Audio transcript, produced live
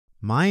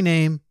My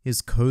name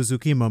is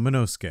Kozuki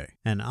Momonosuke,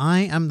 and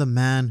I am the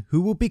man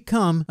who will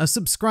become a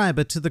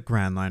subscriber to the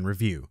Grand Line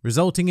Review,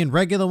 resulting in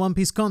regular One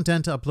Piece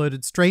content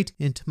uploaded straight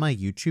into my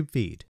YouTube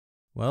feed.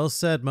 Well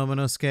said,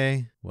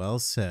 Momonosuke. Well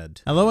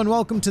said. Hello and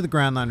welcome to the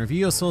Grand Line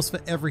Review, your source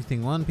for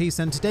everything One Piece,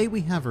 and today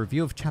we have a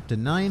review of chapter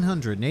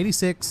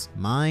 986,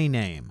 My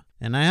Name.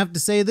 And I have to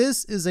say,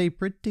 this is a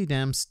pretty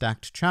damn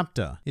stacked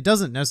chapter. It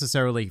doesn't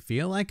necessarily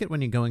feel like it when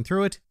you're going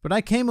through it, but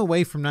I came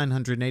away from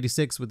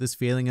 986 with this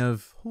feeling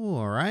of, oh,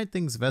 alright,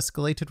 things have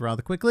escalated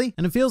rather quickly,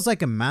 and it feels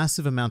like a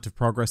massive amount of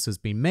progress has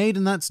been made,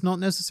 and that's not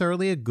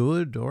necessarily a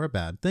good or a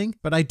bad thing,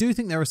 but I do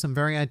think there are some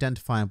very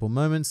identifiable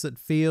moments that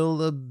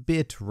feel a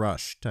bit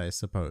rushed, I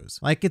suppose.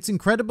 Like, it's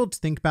incredible to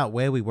think about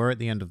where we were at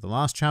the end of the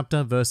last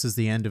chapter versus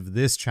the end of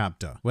this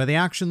chapter, where the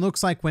action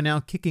looks like we're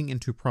now kicking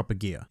into proper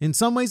gear. In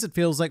some ways, it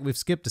feels like we've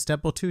skipped a step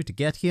or two to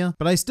get here,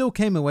 but I still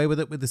came away with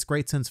it with this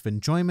great sense of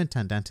enjoyment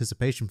and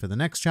anticipation for the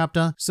next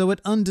chapter, so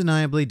it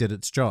undeniably did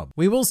its job.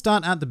 We will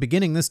start at the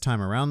beginning this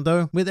time around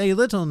though, with a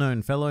little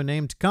known fellow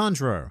named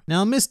Kanjuro.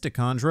 Now Mr.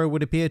 Kanjuro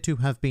would appear to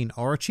have been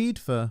orochied,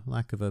 for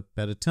lack of a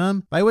better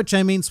term, by which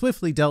I mean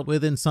swiftly dealt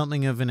with in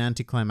something of an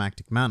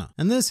anticlimactic manner.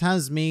 And this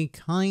has me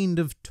kind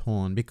of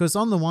torn, because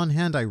on the one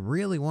hand I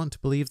really want to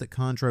believe that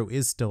Kanjuro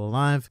is still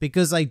alive,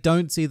 because I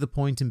don't see the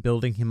point in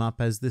building him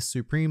up as this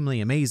supremely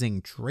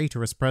amazing,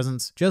 traitorous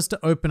presence just to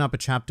open up a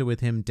chapter with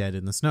him dead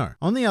in the snow.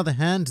 On the other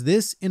hand,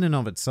 this in and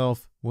of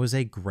itself was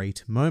a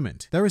great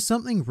moment. There is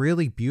something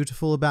really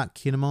beautiful about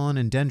Kinemon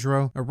and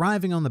Denjiro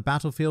arriving on the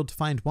battlefield to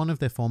find one of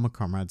their former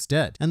comrades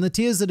dead, and the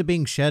tears that are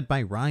being shed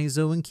by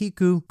Raizo and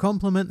Kiku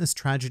complement this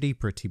tragedy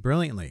pretty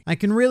brilliantly. I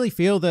can really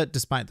feel that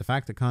despite the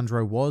fact that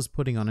Kanjuro was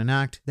putting on an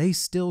act, they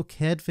still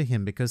cared for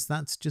him because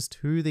that's just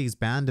who these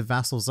band of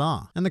vassals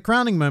are. And the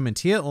crowning moment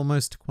here,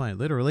 almost quite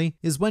literally,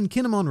 is when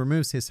Kinemon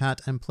removes his hat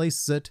and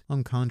places it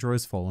on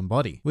Kanjuro's fallen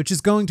body, which is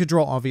going to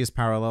draw obvious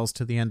parallels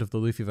to the end of the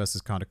Luffy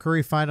vs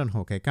Katakuri fight on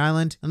Whole Cake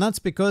Island, and that's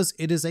because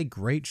it is a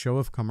great show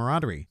of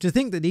camaraderie. To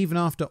think that even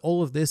after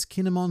all of this,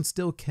 Kinemon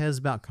still cares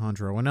about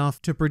Kanjuro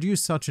enough to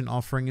produce such an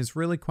offering is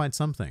really quite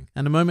something,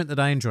 and a moment that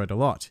I enjoyed a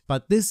lot.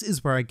 But this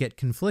is where I get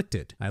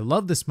conflicted. I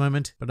love this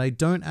moment, but I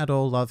don't at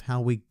all love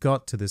how we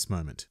got to this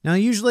moment. Now,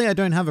 usually I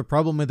don't have a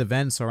problem with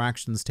events or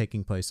actions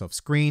taking place off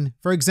screen.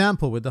 For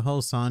example, with the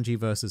whole Sanji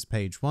versus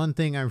Page 1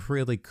 thing, I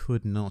really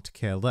could not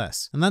care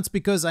less. And that's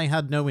because I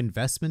had no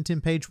investment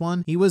in Page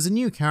 1. He was a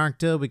new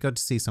character, we got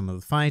to see some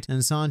of the fight, and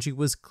Sanji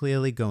was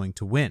clearly going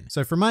to win.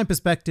 So from my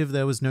perspective,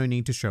 there was no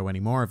need to show any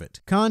more of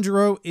it.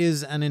 Kanjuro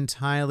is an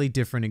entirely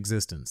different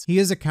existence. He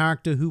is a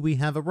character who we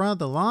have a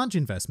rather large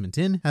investment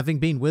in, having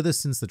been with us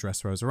since the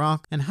Dressrosa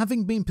arc, and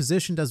having been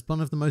positioned as one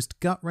of the most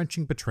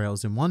gut-wrenching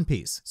betrayals in One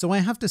Piece. So I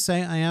have to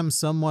say I am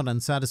somewhat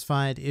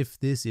unsatisfied if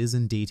this is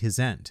indeed his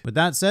end. With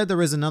that said,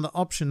 there is another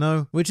option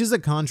though, which is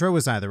that Kanjuro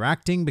was either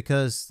acting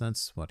because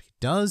that's what he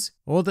does,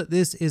 or that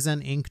this is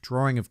an ink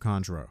drawing of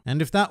Kanjuro.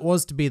 And if that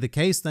was to be the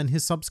case, then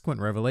his subsequent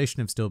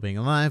revelation of still being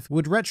alive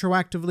would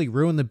retroactively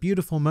ruin the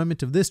beautiful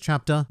moment of this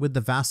chapter with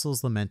the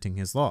vassals lamenting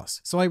his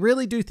loss. So I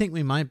really do think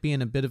we might be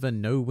in a bit of a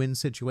no-win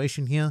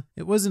situation here.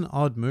 It was an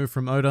odd move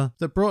from Oda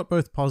that brought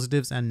both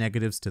positives and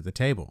negatives to the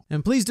table.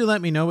 And please do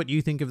let me know what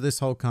you think of this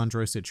whole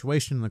Kanjuro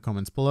situation in the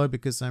comments below,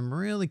 because I'm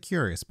really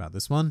curious about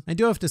this one. I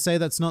do have to say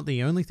that's not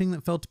the only thing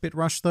that felt a bit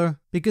rushed though,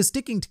 because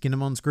sticking to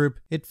Kinemon's group,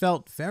 it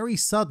felt very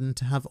sudden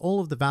to have all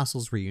of the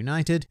vassals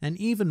reunited, and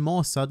even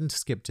more sudden to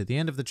skip to the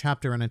end of the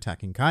chapter and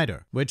attacking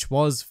Kaido, which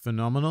was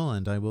phenomenal,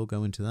 and I will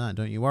go into that,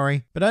 don't you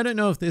worry. But I don't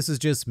know if this is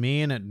just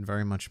me, and it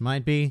very much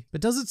might be,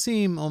 but does it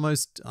seem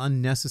almost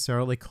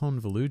unnecessarily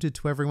convoluted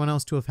to everyone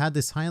else to have had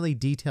this highly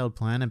detailed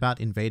plan about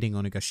invading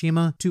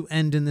Onigashima to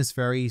end in this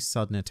very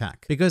sudden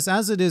attack? Because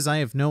as it is, I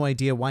have no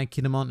idea why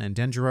Kinemon and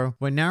Denjiro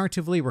were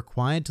narratively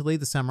required to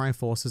lead the samurai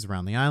forces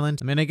around the island.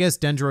 I mean, I guess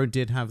Denjiro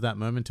did have that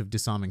moment of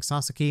disarming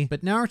Sasaki,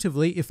 but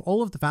narratively, if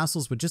all of the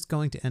vassals were just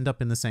going to end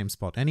up in the same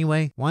spot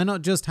anyway, why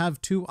not just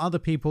have two other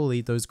people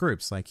lead those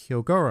groups, like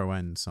Hyogoro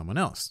and someone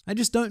else? I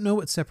just don't know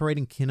what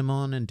separating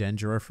Kinemon and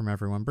Denjiro from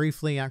everyone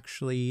briefly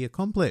actually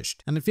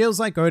accomplished. And it feels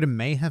like Oda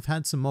may have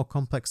had some more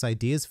complex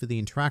ideas for the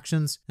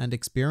interactions and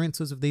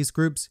experiences of these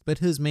groups, but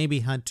has maybe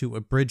had to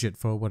abridge it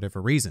for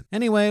whatever reason.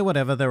 Anyway,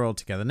 whatever, they're all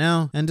together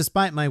now, and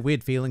despite my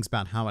weird feelings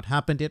about how it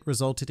happened, it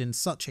resulted in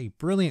such a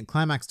brilliant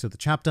climax to the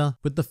chapter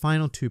with the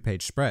final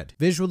 2-page spread.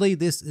 Visually,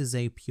 this is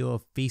a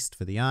pure feast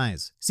for the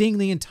eyes. Seeing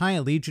the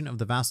entire legion of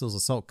the vassals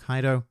assault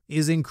Kaido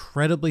is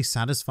incredibly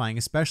satisfying,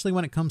 especially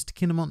when it comes to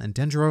Kinemon and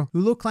Denjiro, who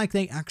look like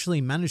they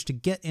actually managed to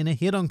get in a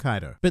hit on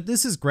Kaido. But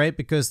this is great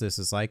because this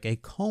is like a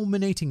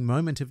culminating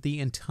moment of the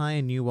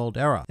entire New World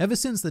era. Ever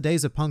since the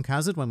days of Punk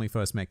Hazard when we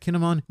first met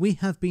Kinemon, we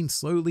have been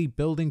slowly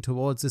building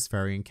towards this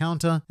very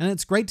encounter, and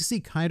it's great to see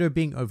Kaido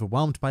being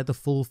overwhelmed by the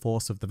full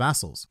force of the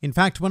vassals. In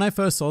fact, when I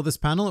first saw this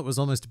panel, it was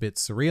almost a bit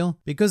surreal,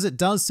 because it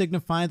does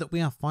signify that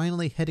we are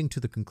finally heading to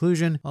the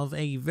conclusion of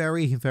a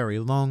very, very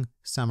long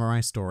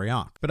samurai story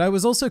arc. But I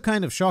was also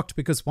kind of shocked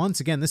because once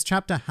again, this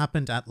chapter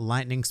happened at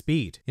lightning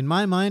speed. In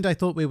my mind, I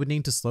thought we would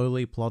need to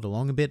slowly plod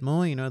along a bit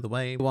more, the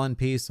way One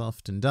Piece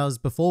often does,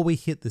 before we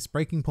hit this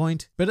breaking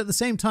point. But at the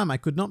same time, I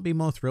could not be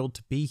more thrilled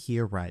to be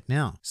here right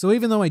now. So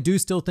even though I do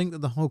still think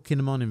that the whole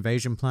Kinemon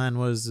invasion plan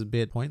was a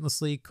bit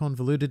pointlessly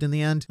convoluted in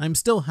the end, I'm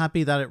still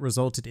happy that it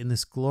resulted in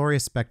this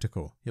glorious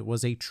spectacle. It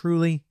was a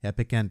truly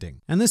epic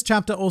ending. And this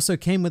chapter also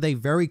came with a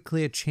very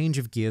clear change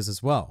of gears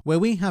as well, where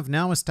we have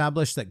now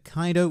established that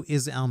Kaido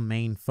is our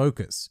main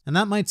focus. And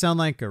that might sound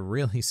like a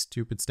really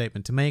stupid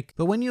statement to make,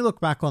 but when you look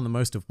back on the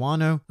most of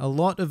Wano, a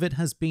lot of it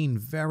has been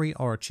very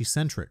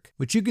Orochi-centric,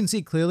 which you can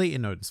see clearly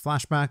in Oden's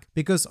flashback,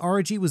 because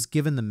Orochi was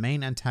given the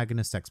main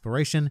antagonist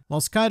exploration,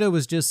 whilst Kaido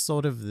was just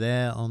sort of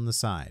there on the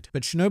side.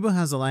 But Shinobu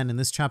has a line in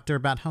this chapter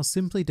about how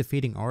simply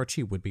defeating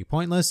Orochi would be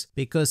pointless,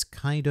 because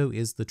Kaido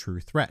is the true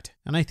threat.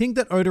 And I think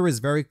that Oda is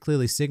very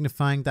clearly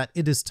signifying that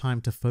it is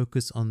time to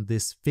focus on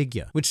this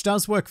figure, which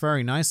does work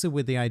very nicely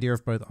with the idea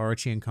of both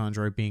Orochi and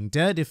Kanjuro being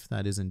dead, if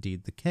that is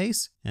indeed the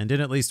case. And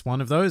in at least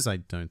one of those, I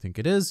don't think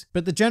it is.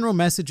 But the general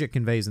message it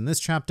conveys in this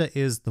chapter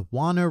is the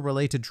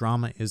Wano-related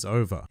drama is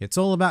over. It's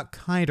all about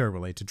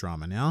Kaido-related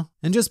drama now.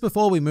 And just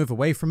before we move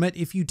away from it,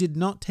 if you did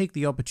not take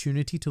the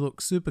opportunity to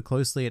look super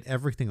closely at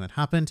everything that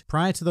happened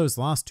prior to those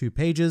last 2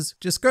 pages,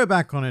 just go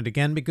back on it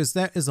again, because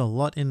there is a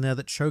lot in there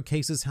that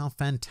showcases how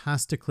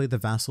fantastically the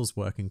vassals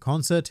work in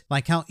concert,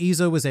 like how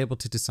Izo was able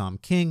to disarm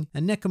King,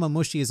 and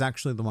Nekomamushi is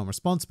actually the one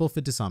responsible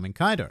for disarming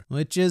Kaido,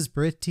 which is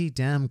pretty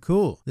damn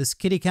cool. This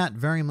kitty cat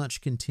very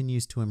much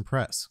continues to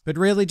impress. But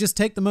really, just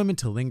take the moment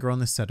to linger on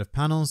this set of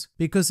panels,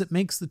 because it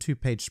makes the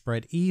 2-page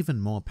spread even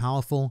more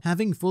powerful,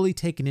 having fully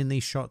taken in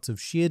these shots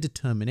of sheer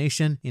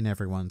determination in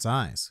everyone's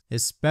eyes.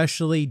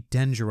 Especially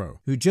Denjiro,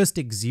 who just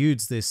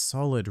exudes this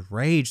solid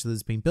rage that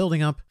has been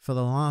building up for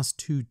the last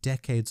 2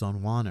 decades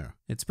on Wano.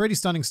 It's pretty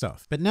stunning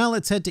stuff. But now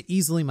let's head to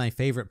easily my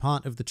favorite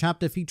part of the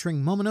chapter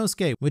featuring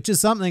Momonosuke, which is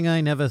something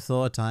I never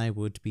thought I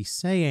would be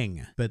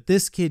saying. But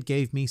this kid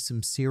gave me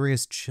some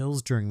serious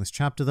chills during this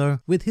chapter though,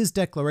 with his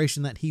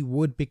declaration that he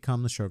would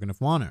become the Shogun of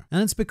Wano.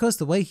 And it's because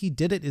the way he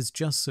did it is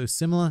just so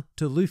similar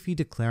to Luffy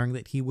declaring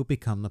that he would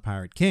become the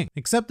Pirate King,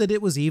 except that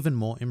it was even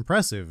more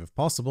impressive if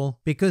possible,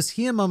 because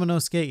here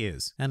Momonosuke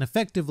is an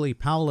effectively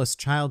powerless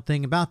child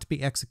thing about to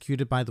be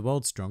executed by the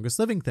world's strongest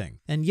living thing.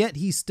 And yet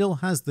he still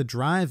has the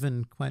drive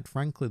and, quite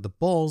frankly, the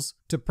balls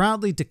to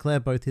proudly declare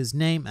both his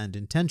name and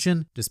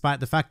intention, despite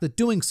the fact that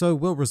doing so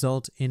will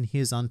result in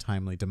his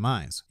untimely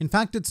demise. In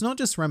fact, it's not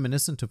just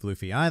reminiscent of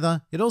Luffy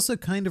either, it also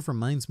kind of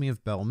reminds me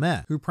of Belle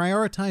Mare, who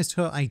prioritized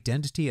her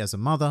identity as a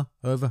mother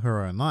over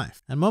her own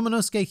life. And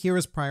Momonosuke here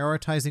is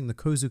prioritizing the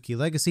Kozuki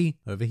legacy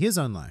over his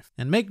own life.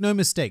 And make no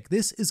mistake,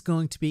 this is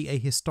going to be a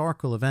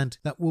historical event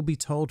that will be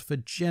told for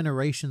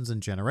generations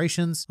and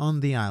generations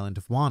on the island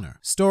of Wano.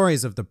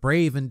 Stories of the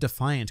brave and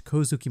defiant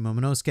Kozuki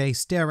Momonosuke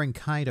staring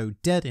Kaido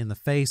dead in the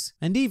face,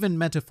 and even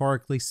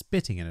metaphorically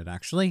spitting in it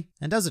actually,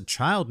 and as a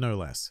child no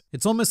less.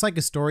 It's almost like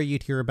a story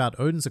you'd hear about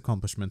Oden's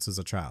accomplishments as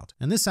a child,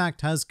 and this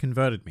act has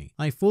converted me.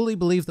 I fully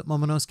believe that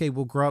Momonosuke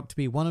will grow up to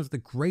be one of the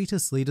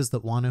greatest leaders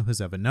that Wano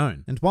has ever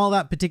known, and while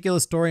that particular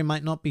story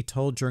might not be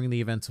told during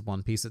the events of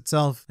One Piece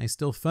itself, I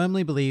still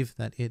firmly believe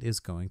that it is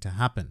going to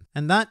happen.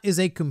 And that is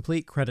a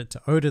complete credit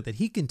to Oda that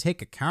he can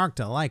take a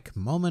character like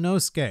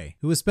Momonosuke,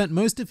 who has spent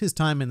most of his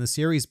time in the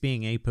series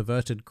being a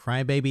perverted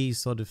crybaby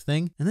sort of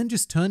thing, and then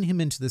just turn him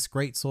into this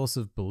great source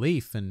of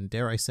belief and,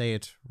 dare I say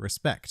it,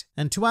 respect.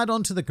 And to add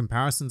on to the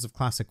comparisons of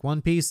classic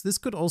One Piece, this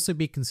could also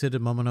be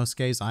considered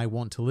Momonosuke's I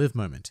want to live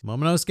moment.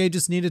 Momonosuke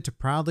just needed to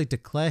proudly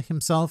declare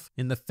himself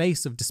in the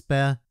face of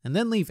despair and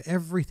then leave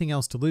everything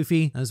else to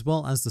Luffy, as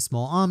well as the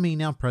small army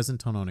now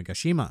present on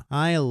Onigashima.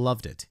 I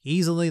loved it.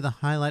 Easily the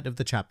highlight of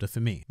the chapter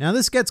for me. Now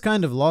this gets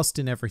kind of lost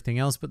in everything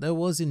else, but there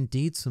was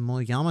indeed some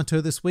more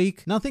Yamato this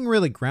week. Nothing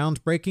really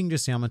groundbreaking,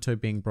 just Yamato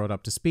being brought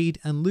up to speed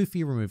and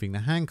Luffy removing the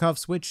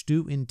handcuffs, which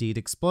do indeed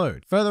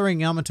explode,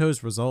 furthering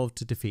Yamato's resolve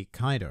to defeat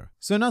Kaido.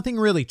 So nothing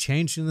really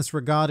changed in this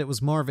regard, it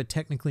was more of a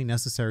technically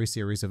necessary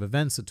series of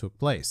events that took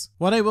place.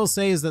 What I will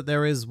say is that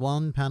there is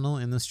one panel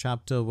in this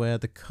chapter where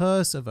the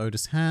curse of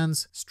Oda's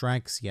hands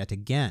strikes yet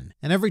again.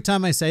 And every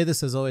time I say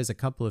this, there's always a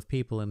couple of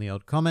people in the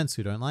old comments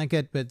who don't like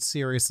it, but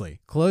seriously,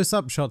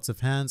 close-up shots of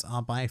hands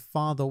are by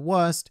far the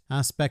worst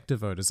aspect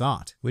of Oda's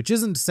art. Which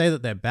isn't to say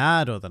that they're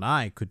bad or that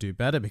I could do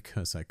better,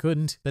 because I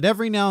couldn't, but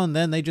every now and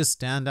then they just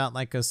stand out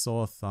like a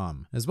sore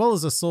thumb, as well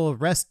as a sore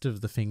rest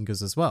of the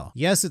fingers as well.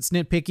 Yes, it's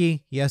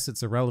nitpicky, yes,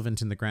 it's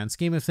irrelevant in the grand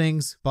scheme of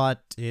things,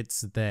 but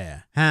it's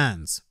there.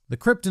 Hands. The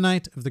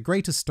kryptonite of the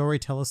greatest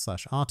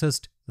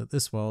storyteller/artist that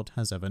this world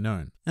has ever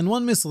known. And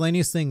one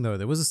miscellaneous thing though,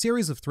 there was a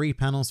series of 3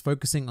 panels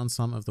focusing on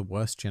some of the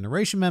worst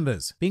generation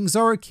members, being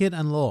Zoro, Kid,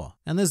 and Law.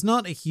 And there's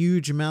not a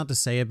huge amount to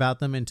say about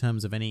them in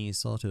terms of any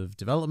sort of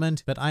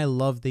development, but I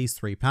love these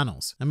 3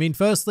 panels. I mean,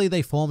 firstly,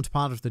 they formed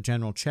part of the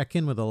general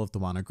check-in with all of the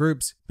Wano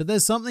groups, but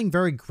there's something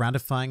very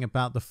gratifying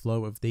about the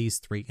flow of these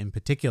 3 in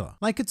particular.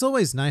 Like, it's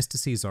always nice to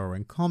see Zoro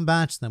in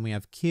combat, then we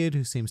have Kid,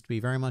 who seems to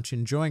be very much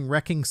enjoying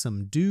wrecking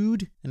some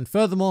dude, and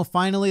furthermore,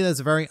 finally, there's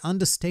a very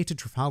understated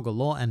Trafalgar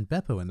Law and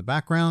Beppo in the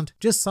background,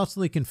 just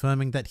subtly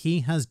confirming that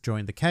he has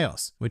joined the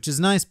chaos, which is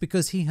nice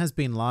because he has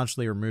been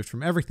largely removed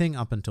from everything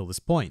up until this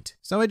point.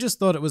 So I just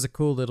thought it was a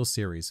cool little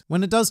series.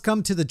 When it does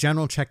come to the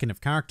general check-in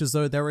of characters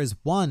though, there is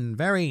one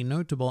very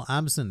notable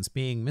absence,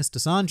 being Mr.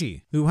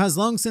 Sanji, who has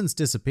long since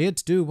disappeared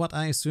to do what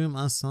I assume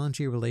are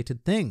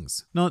Sanji-related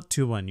things. Not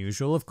too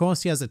unusual, of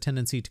course. He has a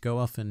tendency to go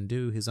off and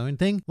do his own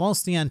thing,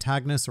 whilst the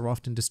antagonists are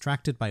often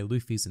distracted by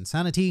Luffy's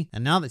insanity,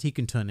 and now that he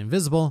can turn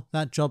invisible,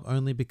 that job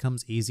only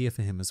becomes easier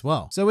for him as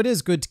well. So it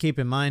is good to keep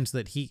in mind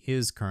that he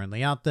is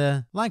currently out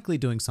there, likely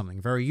doing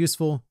something very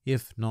useful,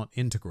 if not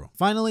integral.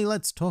 Finally,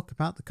 let's talk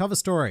about the cover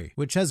story,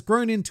 which has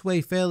grown into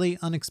a fairly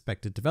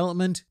unexpected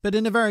development, but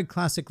in a very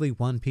classically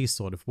One Piece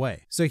sort of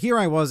way. So here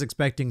I was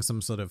expecting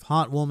some sort of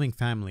heartwarming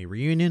family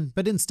reunion,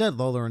 but instead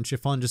Lola and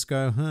Chiffon just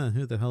go,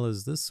 who the hell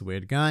is this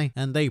weird guy?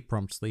 And they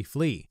promptly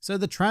flee. So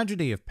the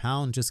tragedy of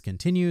Pound just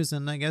continues,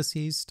 and I guess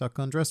he's stuck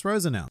on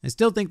Dressrosa now. I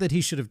still think that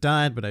he should have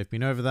died, but I've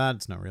been over that.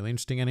 It's not really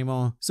interesting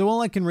anymore. So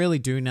all I can really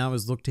do now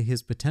is look to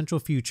his potential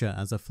future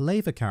as a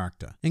flavor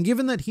character. And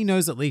given that he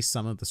knows at least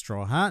some of the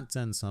Straw Hats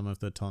and some of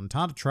the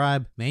Tontata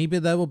tribe, maybe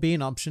there will be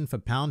an option for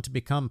Pound to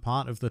become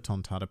part of the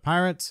Tontata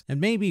pirates and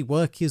maybe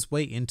work his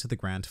way into the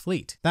Grand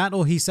Fleet. That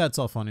or he sets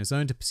off on his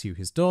own to pursue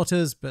his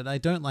daughters, but I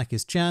don't like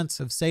his chance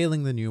of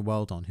sailing the New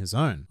World on his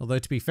own. Although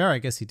to be fair, I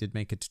guess he did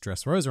make it to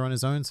Dressrosa on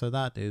his own, so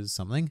that is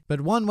something.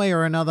 But one way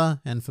or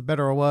another, and for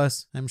better or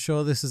worse, I'm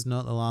sure this is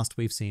not the last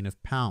we've seen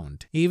of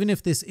Pound, even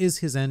if this is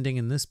his ending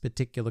in this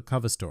particular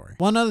cover story.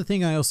 One other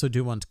thing I also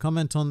do want to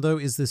comment on though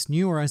is this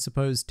new, or I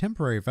suppose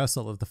temporary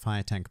vessel of the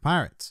Fire Tank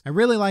Pirates. I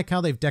really like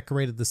how they've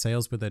decorated the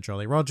sails with their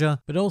Jolly Roger,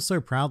 but also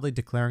proudly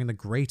declaring the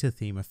greater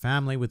theme of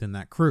family within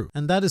that crew.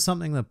 And that is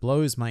something that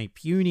blows my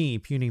puny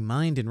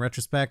mind in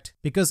retrospect,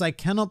 because I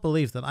cannot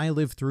believe that I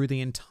lived through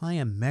the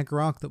entire mega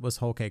arc that was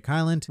Whole Cake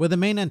Island, where the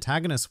main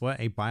antagonists were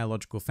a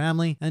biological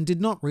family, and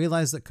did not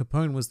realize that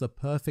Capone was the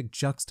perfect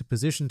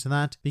juxtaposition to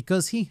that,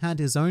 because he had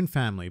his own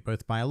family,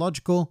 both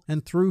biological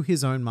and through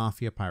his own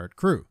mafia pirate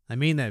crew. I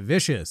mean, they're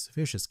vicious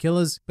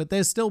killers, but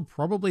they're still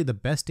probably the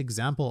best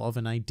example of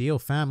an ideal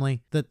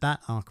family that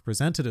arc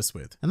presented us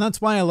with. And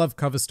that's why I love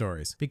cover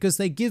stories, because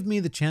they give me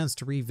the chance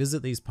to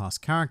revisit these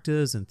past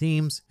characters and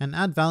themes and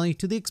add value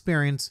to the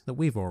experience that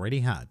we've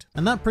already had.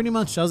 And that pretty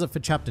much does it for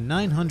chapter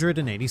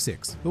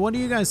 986. But what do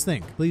you guys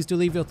think? Please do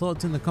leave your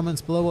thoughts in the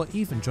comments below, or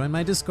even join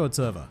my Discord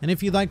server. And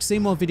if you'd like to see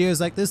more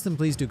videos like this, then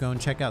please do go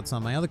and check out some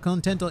of my other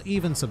content, or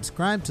even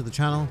subscribe to the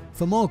channel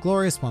for more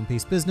glorious One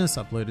Piece business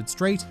uploaded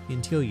straight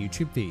into your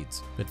YouTube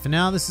feeds. But for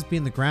now, this has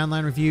been the Grand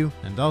Line Review,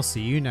 and I'll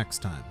see you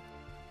next time.